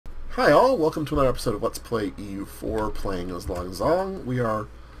Hi all, welcome to another episode of Let's Play EU4, playing as Lan Xang. We are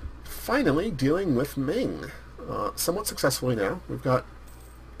finally dealing with Ming. Somewhat successfully now. We've got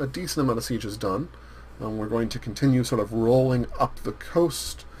a decent amount of sieges done. We're going to continue sort of rolling up the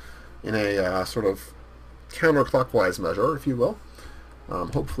coast in a sort of counterclockwise measure, if you will.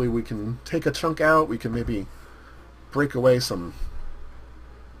 Hopefully we can take a chunk out, we can maybe break away some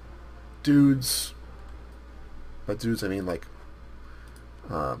dudes. By dudes I mean like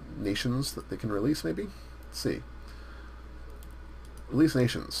nations that they can release, maybe? Let's see. Release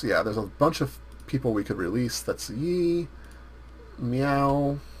nations. Yeah, there's a bunch of people we could release. That's Yi,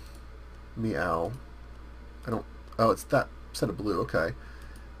 Meow, Meow. I don't... Oh, it's that set of blue. Okay.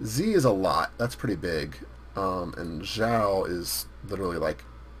 Z is a lot. That's pretty big. And Zhao is literally like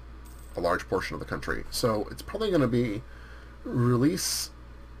a large portion of the country. So it's probably going to be release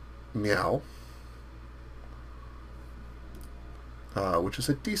Meow, which is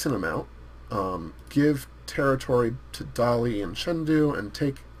a decent amount. Give territory to Dali and Chengdu and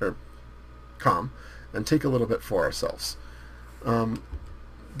take, or Com, and take a little bit for ourselves.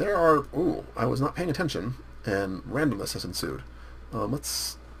 There are, ooh, I was not paying attention, and randomness has ensued.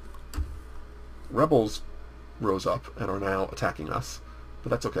 Rebels rose up and are now attacking us, but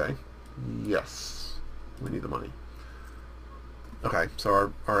that's okay. Yes, we need the money. Okay,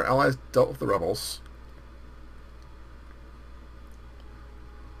 so our allies dealt with the rebels.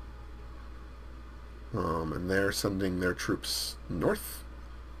 And they're sending their troops north.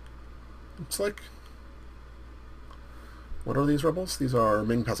 Looks like. What are these rebels? These are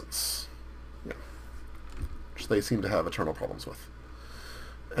Ming peasants. Yeah. Which they seem to have eternal problems with.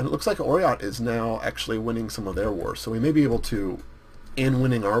 And it looks like Oriat is now actually winning some of their wars. So we may be able to, in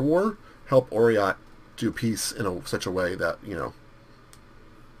winning our war, help Oriat do peace in such a way that, you know,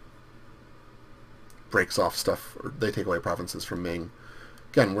 breaks off stuff, or they take away provinces from Ming.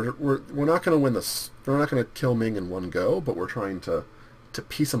 Again, we're not going to win this. We're not going to kill Ming in one go, but we're trying to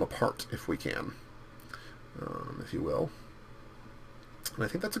piece them apart if we can, if you will. And I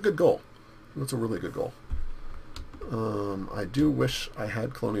think that's a good goal. That's a really good goal. I do wish I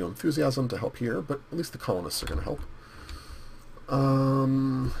had colonial enthusiasm to help here, but at least the colonists are going to help.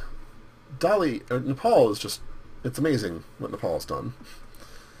 Nepal is just, it's amazing what Nepal has done.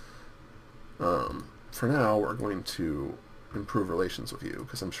 For now, we're going to improve relations with you,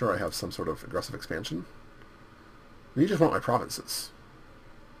 because I'm sure I have some sort of aggressive expansion. You just want my provinces.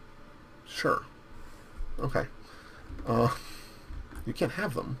 Sure. Okay. You can't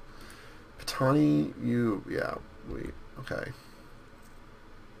have them. Patani, yeah, okay.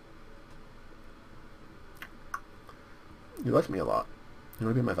 You like me a lot. You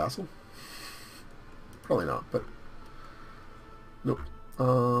want to be my vassal? Probably not, but... Nope.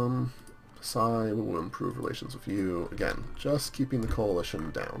 Sai will improve relations with you. Again, just keeping the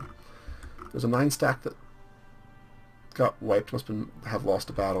coalition down. There's a 9-stack that got wiped. Must have lost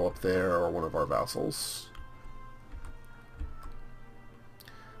a battle up there, or one of our vassals.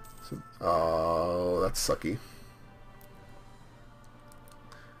 So, oh, that's sucky.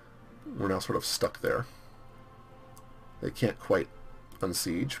 We're now sort of stuck there. They can't quite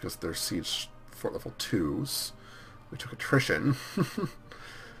unsiege because they're siege for level 2s. We took attrition.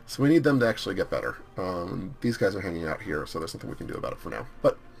 So we need them to actually get better. These guys are hanging out here, so there's nothing we can do about it for now.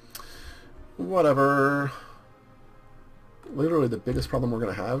 But, whatever. Literally the biggest problem we're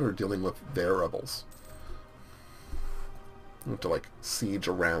going to have are dealing with their rebels. We have to, like, siege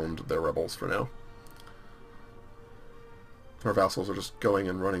around their rebels for now. Our vassals are just going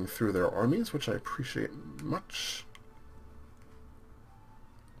and running through their armies, which I appreciate much.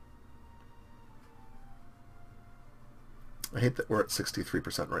 I hate that we're at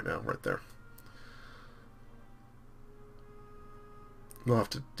 63% right now, right there. We'll have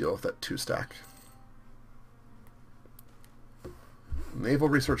to deal with that 2-stack. Naval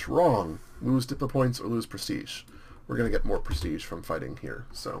research wrong. Lose diplo points or lose prestige. We're going to get more prestige from fighting here,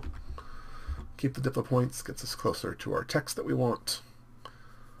 so keep the diplo points. Gets us closer to our text that we want.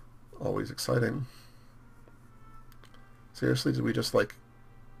 Always exciting. Seriously, did we just like...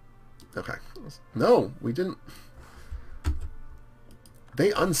 Okay. No, we didn't...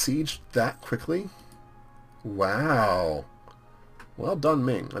 They unsieged that quickly? Wow. Well done,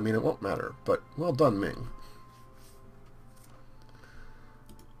 Ming. I mean, it won't matter, but well done, Ming.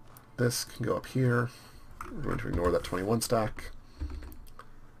 This can go up here. We're going to ignore that 21 stack.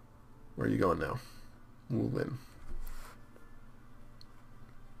 Where are you going now? Wulin.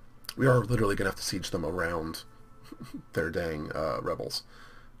 We are literally going to have to siege them around their dang rebels,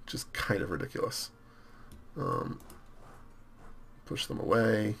 which is kind of ridiculous. Push them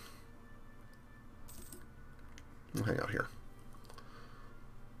away. We'll hang out here.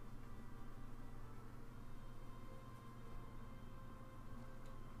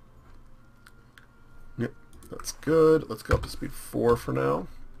 Yep, that's good. Let's go up to speed 4 for now.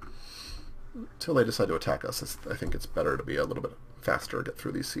 Until they decide to attack us, I think it's better to be a little bit faster, get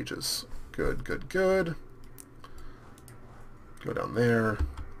through these sieges. Good, good, good. Go down there.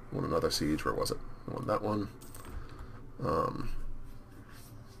 I want another siege. Where was it? I want that one.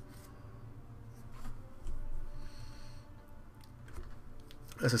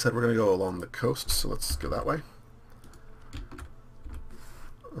 As I said, we're going to go along the coast, so let's go that way.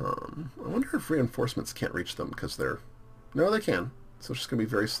 I wonder if reinforcements can't reach them because they're... No, they can. So it's just going to be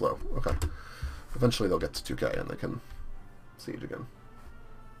very slow. Okay. Eventually they'll get to 2K and they can siege again.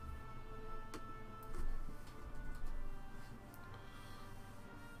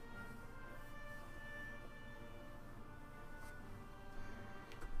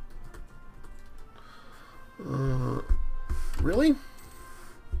 Really?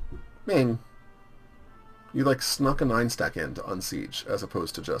 Ming, you like snuck a 9-stack in to unsiege as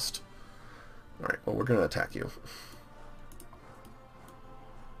opposed to just... Alright, well we're going to attack you.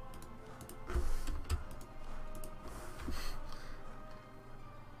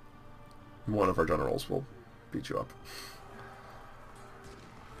 One of our generals will beat you up.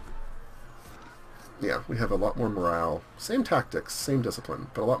 Yeah, we have a lot more morale. Same tactics, same discipline,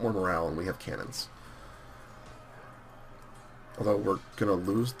 but a lot more morale, and we have cannons. Although we're going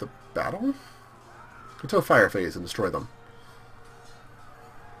to lose the battle? Go to a fire phase and destroy them.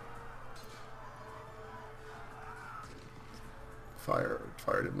 Fire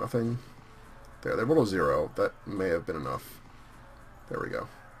did nothing. There, they're below 0. That may have been enough. There we go.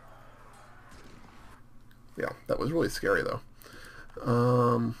 Yeah, that was really scary, though.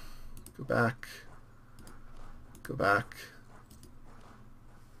 Go back. Go back.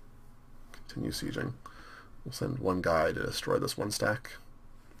 Continue sieging. We'll send one guy to destroy this 1-stack.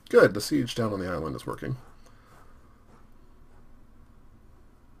 Good, the siege down on the island is working.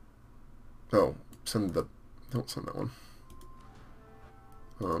 Oh, send the... Don't send that one.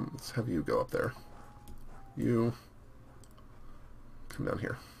 Let's have you go up there. You... Come down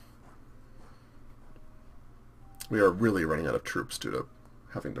here. We are really running out of troops due to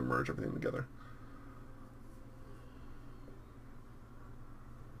having to merge everything together.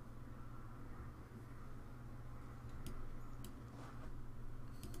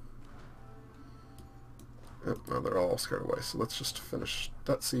 Oh, no, they're all scared away, so let's just finish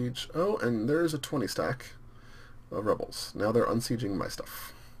that siege. Oh, and there's a 20-stack of rebels. Now they're unsieging my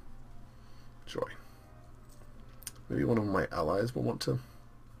stuff. Joy. Maybe one of my allies will want to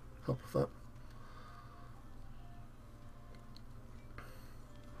help with that.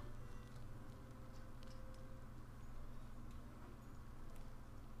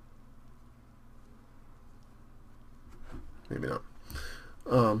 Maybe not.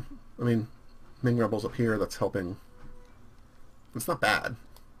 I mean, Ming rebels up here, that's helping. It's not bad.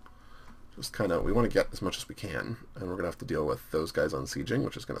 Just kind of, we want to get as much as we can, and we're going to have to deal with those guys unsieging,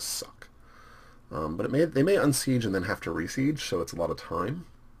 which is going to suck. But they may unsiege and then have to resiege, so it's a lot of time.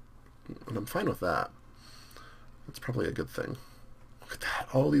 And I'm fine with that. That's probably a good thing. Look at that,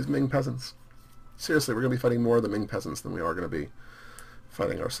 all these Ming peasants. Seriously, we're going to be fighting more of the Ming peasants than we are going to be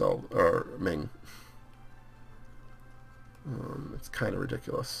fighting ourselves, or Ming. It's kind of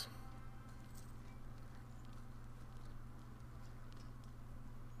ridiculous.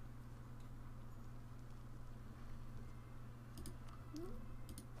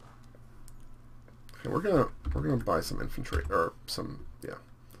 Okay, we're gonna buy some infantry or some, yeah.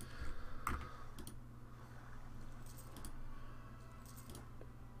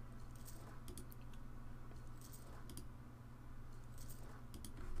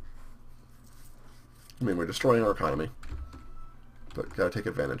 I mean, we're destroying our economy, but gotta take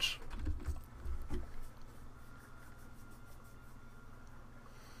advantage.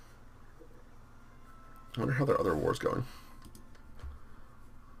 I wonder how their other war's going.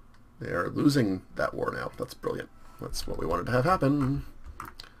 They are losing that war now. That's brilliant. That's what we wanted to have happen.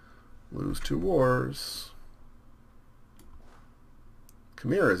 Lose 2 wars.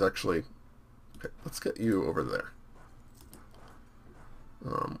 Khmer is actually... Okay, let's get you over there.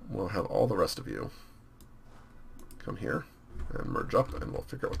 We'll have all the rest of you come here and merge up, and we'll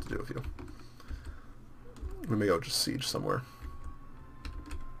figure out what to do with you. We may go just siege somewhere.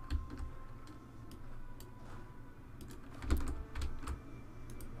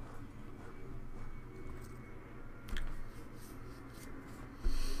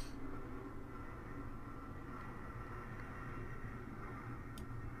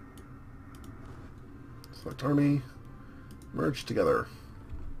 Select army. Merge together.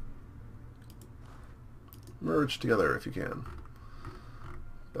 Merge together if you can.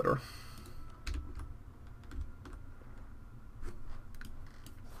 Better.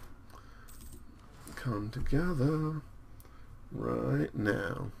 come together right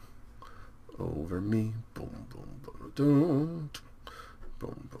now over me. Boom, boom, boom, boom,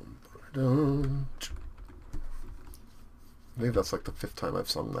 boom, boom, boom. Maybe that's like the 5th time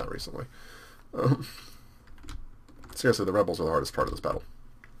I've sung that recently. Seriously, the rebels are the hardest part of this battle.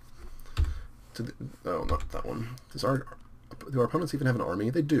 Oh, not that one. Do our opponents even have an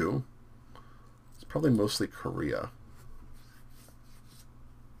army? They do. It's probably mostly Korea.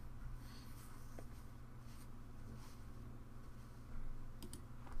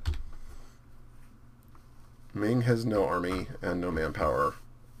 Ming has no army and no manpower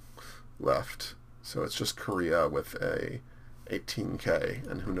left, so it's just Korea with a 18k,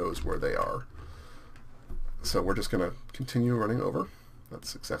 and who knows where they are. So we're just going to continue running over.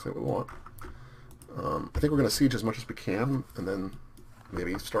 That's exactly what we want. I think we're going to siege as much as we can, and then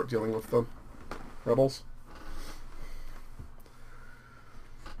maybe start dealing with the rebels.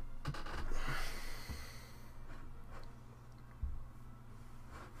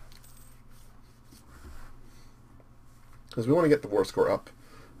 Because we want to get the war score up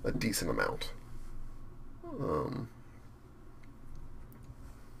a decent amount. I'm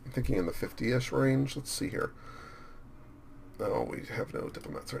thinking in the 50-ish range. Let's see here. No, we have no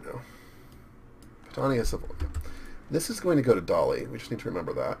diplomats right now. Patani is civil. This is going to go to Dolly. We just need to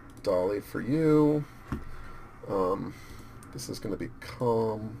remember that. Dolly for you. This is going to be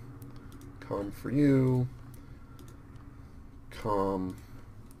calm. Calm for you. Calm.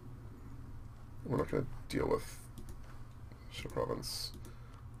 We're not going to deal with Shu province.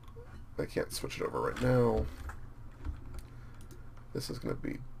 I can't switch it over right now. This is going to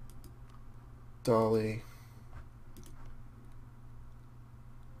be Dolly.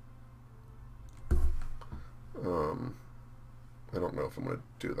 I don't know if I'm going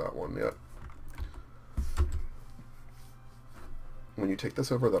to do that one yet. When you take this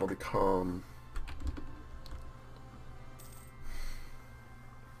over, that'll be calm.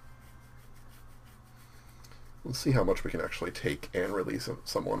 Let's see how much we can actually take and release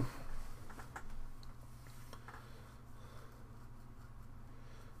someone.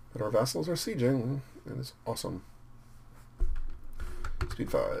 But our vassals are sieging. It is awesome. Speed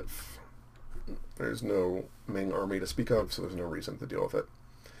 5. There's no Ming army to speak of, so there's no reason to deal with it.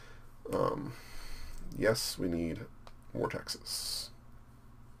 Yes, we need war taxes.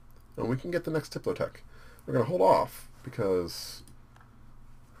 And we can get the next Diplotech. We're going to hold off, because...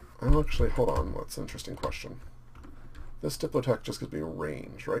 Oh, actually, hold on. That's an interesting question. This Diplotech just gives me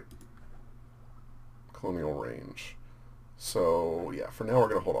range, right? Colonial range. So, yeah, for now we're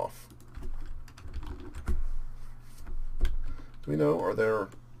going to hold off. Do we know, are there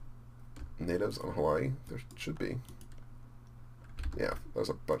natives on Hawaii? There should be. Yeah, there's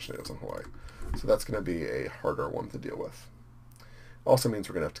a bunch of natives on Hawaii. So that's going to be a harder one to deal with. Also means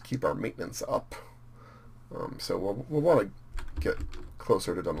we're going to have to keep our maintenance up. So we'll want to get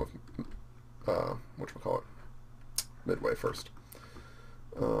closer to done with, whatchamacallit, Midway first.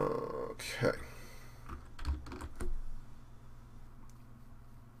 Okay.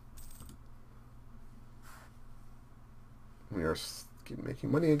 We are keep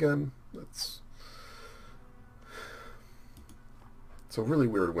making money again. It's a really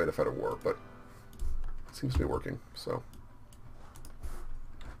weird way to fight a war, but it seems to be working, so.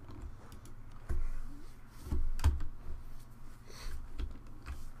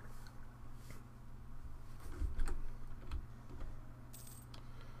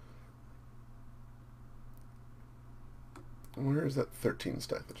 Where is that 13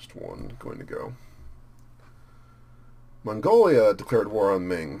 stack that just won going to go? Mongolia declared war on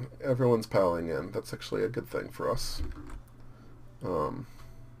Ming. Everyone's piling in. That's actually a good thing for us.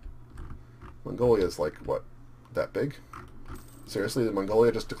 Mongolia is like, what, that big? Seriously, did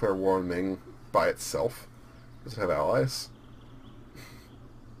Mongolia just declare war on Ming by itself? Does it have allies?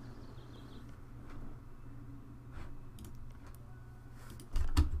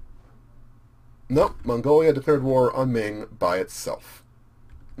 Nope, Mongolia declared war on Ming by itself.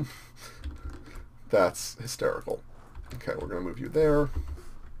 That's hysterical. Okay, we're going to move you there.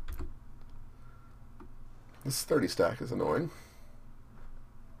 This 30 stack is annoying.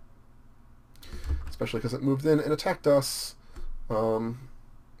 Especially because it moved in and attacked us. I'm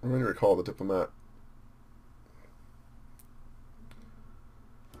going to recall the diplomat.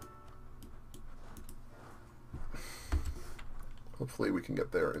 Hopefully we can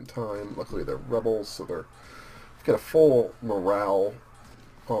get there in time. Luckily they're rebels, so they've got a full morale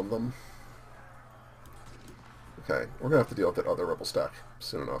on them. Okay, we're going to have to deal with that other rebel stack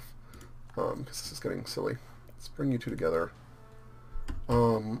soon enough, because this is getting silly. Let's bring you two together.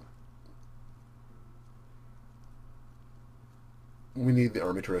 we need the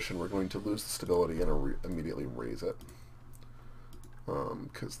army tradition. We're going to lose the stability and immediately raise it.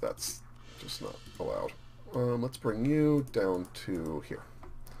 Because that's just not allowed. Let's bring you down to here.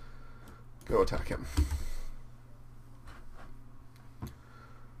 Go attack him.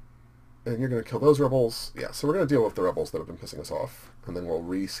 And you're going to kill those rebels. Yeah, so we're going to deal with the rebels that have been pissing us off. And then we'll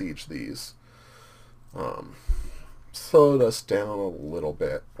re-siege these. Slowed us down a little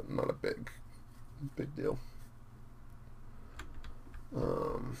bit, but not a big deal. It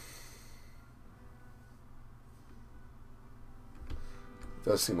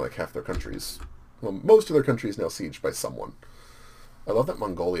does seem like half their countries, well, most of their countries now sieged by someone. I love that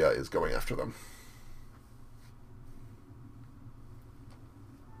Mongolia is going after them.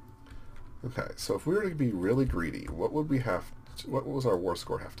 Okay, so if we were to be really greedy, what would we have to, what was our war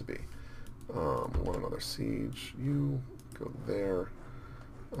score have to be? We want another siege. You go there.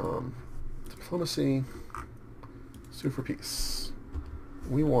 Diplomacy. Sue for peace.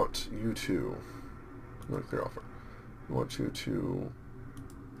 We want you to clear offer. We want you to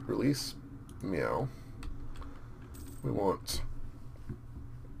release Meow. We want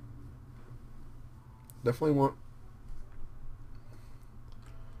definitely want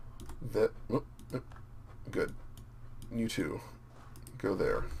that. Oh, good. You two go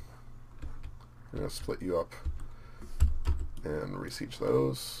there. I'm going to split you up and re-siege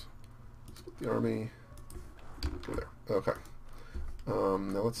those. Split the army. Go there. Okay.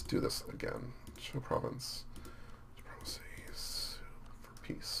 Now let's do this again. Show province. Diplomacy for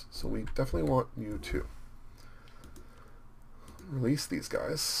peace. So we definitely want you to release these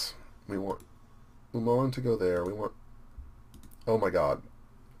guys. We want Umon to go there. We want... Oh my god.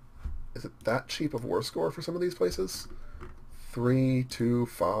 Is it that cheap of war score for some of these places? 3, 2,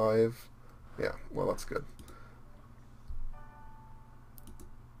 5... Yeah, well, that's good.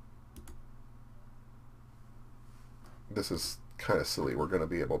 This is kind of silly. We're going to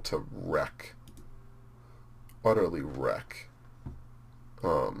be able to wreck. Utterly wreck.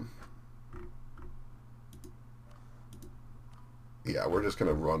 Yeah, we're just going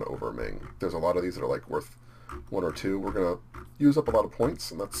to run over Ming. There's a lot of these that are like worth 1 or 2. We're going to use up a lot of points,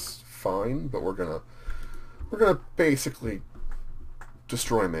 and that's fine, but we're going to basically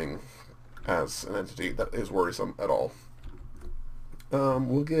destroy Ming as an entity that is worrisome at all.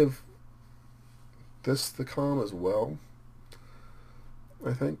 We'll give this the calm as well,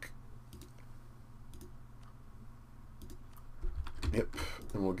 I think. Yep,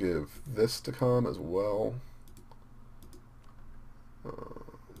 and we'll give this to calm as well.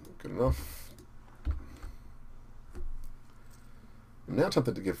 Good enough. I'm now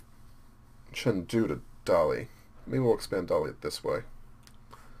tempted to give Chengdu to Dali. Maybe we'll expand Dali this way.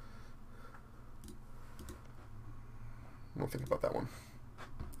 We'll think about that one.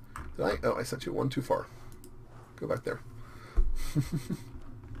 Did I? Oh, I sent you one too far. Go back there.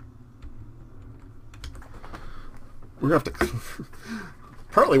 We're going to have to...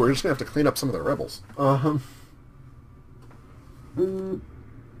 Partly, we're just going to have to clean up some of the rebels. Wonder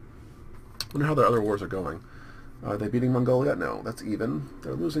how their other wars are going. Are they beating Mongolia? No, that's even.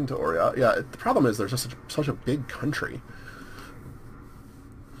 They're losing to Oria. Yeah, the problem is there's just such a big country.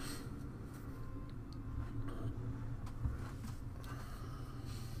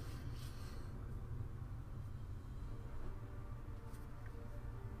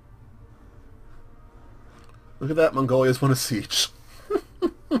 Look at that, Mongolia's won a siege.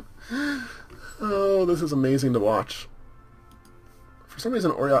 Oh, this is amazing to watch. For some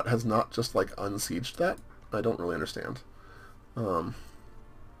reason, Oryat has not just, like, unsieged that. I don't really understand. I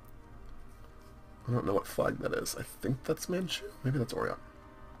don't know what flag that is. I think that's Manchu? Maybe that's Oryat.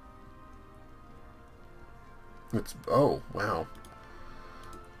 It's... Oh, wow.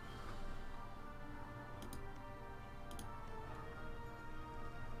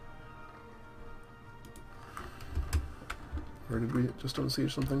 Or did we just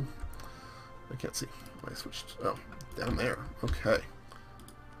unsiege something? I can't see. I switched... Oh, down there. Okay.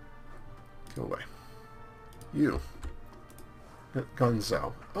 Go away. You.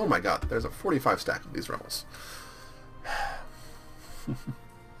 Gonzao. Oh my god, there's a 45 stack of these rebels.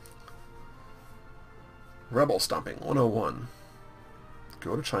 Rebel stomping 101.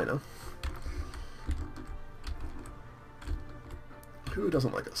 Go to China. Who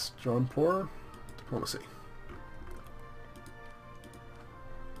doesn't like us? Jaunpur? Diplomacy.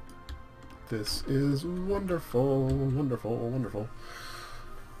 This is wonderful, wonderful, wonderful.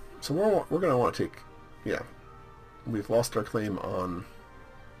 So we're going to want to take... Yeah. We've lost our claim on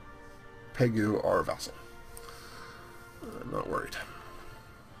Pegu, our vassal. I'm not worried.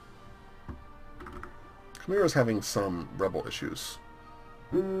 Khmer's having some rebel issues.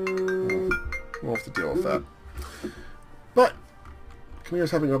 We'll have to deal with that. But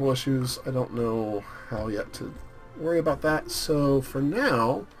Khmer's having rebel issues. I don't know how yet to worry about that. So for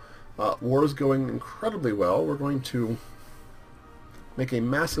now, war is going incredibly well. We're going to make a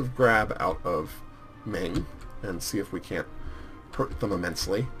massive grab out of Ming and see if we can't hurt them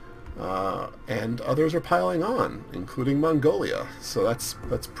immensely. And others are piling on, including Mongolia. So that's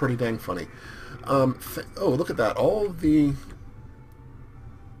pretty dang funny. Oh, look at that. All of the...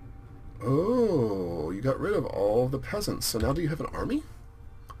 Oh, you got rid of all the peasants. So now do you have an army?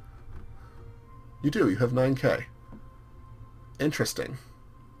 You do. You have 9k. Interesting.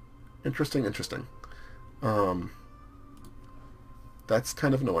 Interesting. That's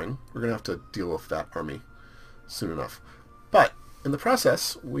kind of annoying. We're going to have to deal with that army soon enough. But in the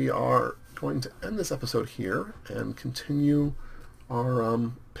process, we are going to end this episode here and continue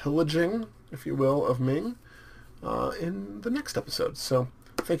our pillaging, if you will, of Ming in the next episode. So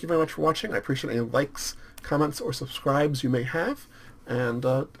thank you very much for watching. I appreciate any likes, comments, or subscribes you may have, and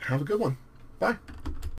have a good one. Bye.